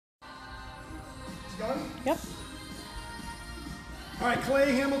done? Yep. All right,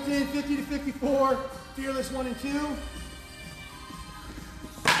 Clay Hamilton, 50 to 54, fearless 1 and 2.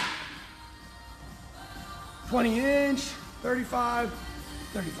 20-inch, 35,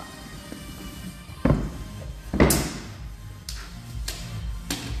 35.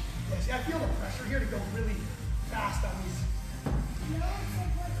 Yeah, see, I feel the pressure here to go really fast on these.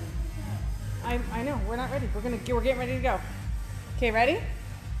 I know, we're not ready. We're getting ready to go. Okay, ready?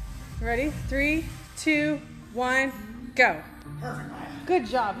 Ready? 3, 2, 1, go. Perfect, Maya. Good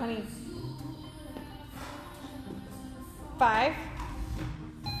job, honey. 5,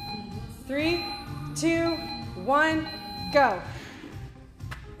 3, 2, 1, go.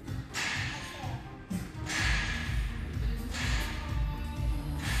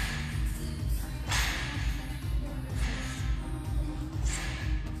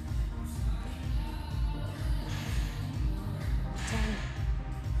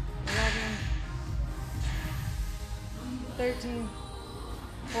 13,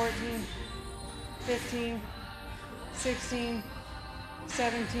 14, 15, 16,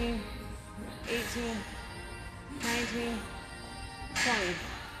 17, 18, 19, 20,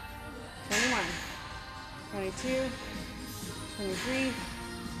 21, 22, 23,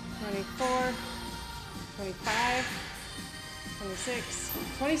 24, 25, 26,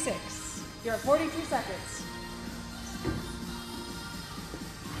 26. You're at 42 seconds.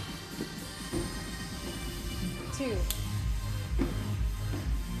 2,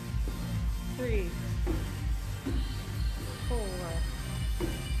 3, 4,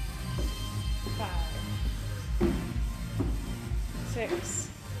 5, 6,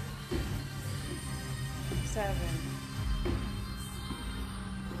 7,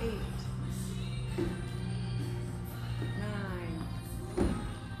 8, 9,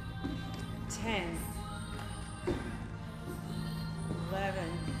 10, 11,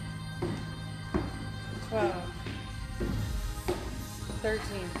 12,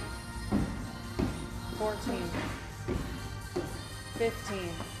 13, 14, 15,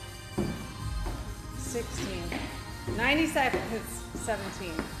 16, 90 seconds,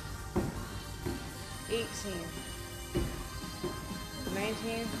 17, 18,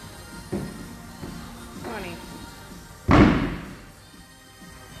 19, 20.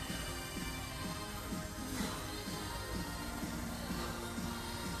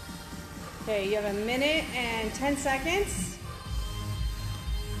 Okay, you have a minute and 10 seconds.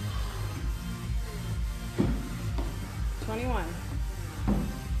 21,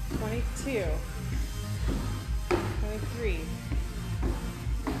 22, 23,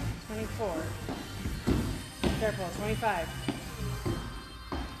 24, careful, 25,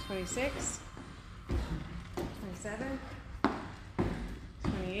 26, 27,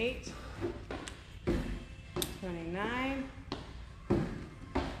 28, 29,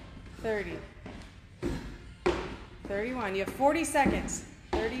 30, 31, you have 40 seconds,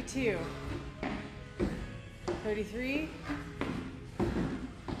 32, 33,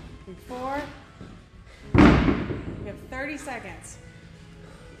 34, you have 30 seconds.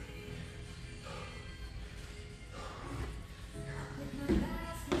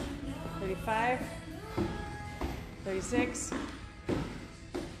 35, 36,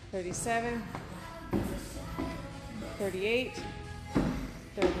 37, 38,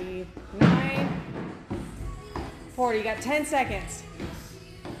 39, 40. You got 10 seconds.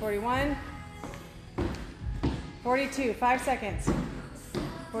 41, 42, 5 seconds.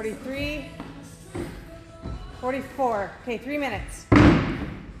 43, 44. Okay, 3 minutes.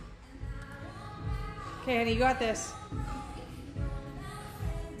 Okay, honey, you got this.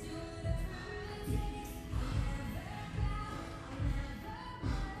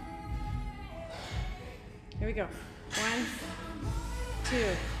 Here we go. 1,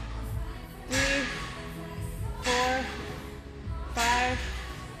 2, 3, 4, 5,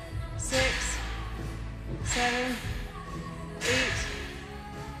 6, 7, 8,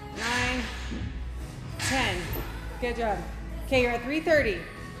 9, 10. Good job. Okay, you're at 3:30.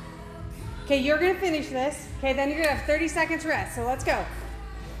 Okay, you're gonna finish this. Okay, then you're gonna have 30 seconds rest. So let's go.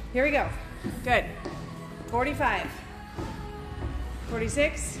 Here we go. Good. 45,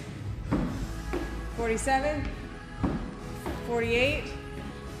 46, 47, 48,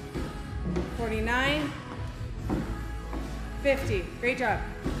 49, 50. Great job.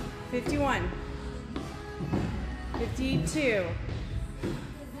 51, 52,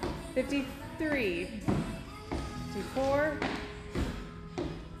 53, 54,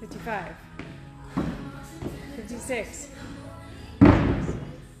 55, 56.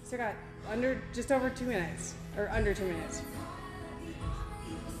 Still got just over 2 minutes, or under 2 minutes.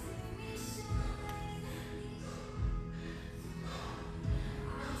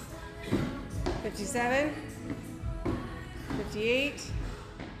 55, 57, 58,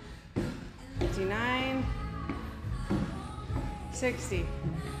 59, 60,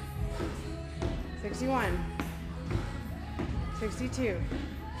 61, 62,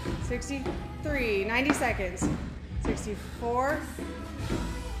 63, 90 seconds, 64,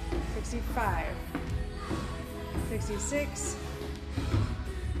 65, 66,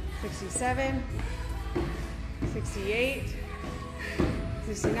 67, 68,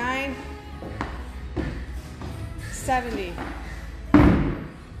 69, 70.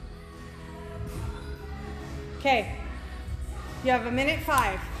 Okay, you have a minute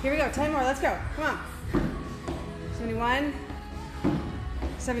 5. Here we go, 10 more, let's go, come on. 71,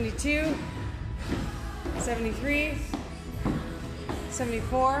 72, 73,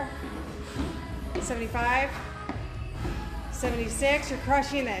 74, 75, 76, you're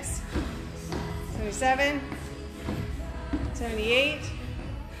crushing this. 77, 78,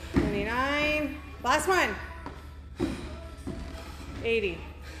 79, last one. 80,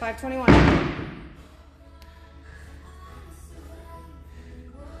 521.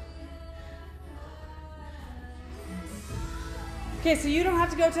 Okay, so you don't have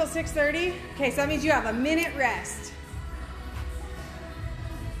to go till 6:30. Okay, so that means you have a minute rest.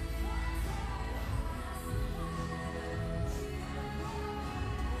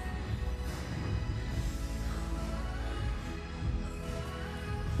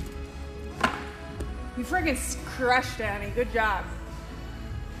 You freaking crushed, Danny. Good job.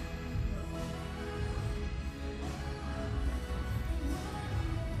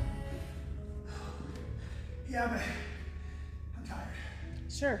 Yeah, but I'm tired.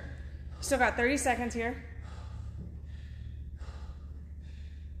 Sure. Still got 30 seconds here.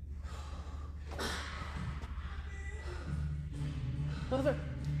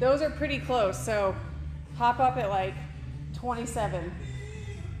 Those are pretty close, so hop up at like 27,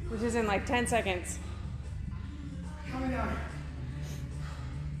 which is in like 10 seconds. Coming down.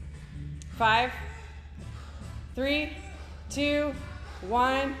 5, 3, 2,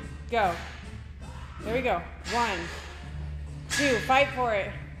 1, go. There we go. 1, 2, fight for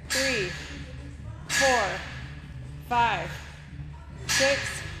it. 3, 4, 5,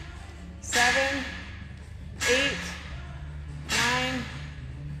 6, 7, 8, 9,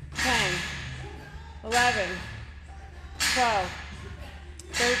 10, 11, 12,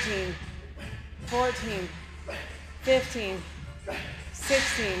 13, 14, 15,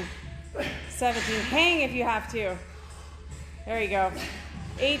 16, 17. Hang if you have to. There you go.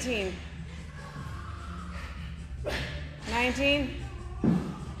 18, 19,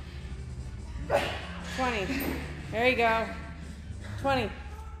 20. There you go. 20.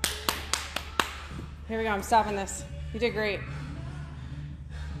 Here we go. I'm stopping this. You did great.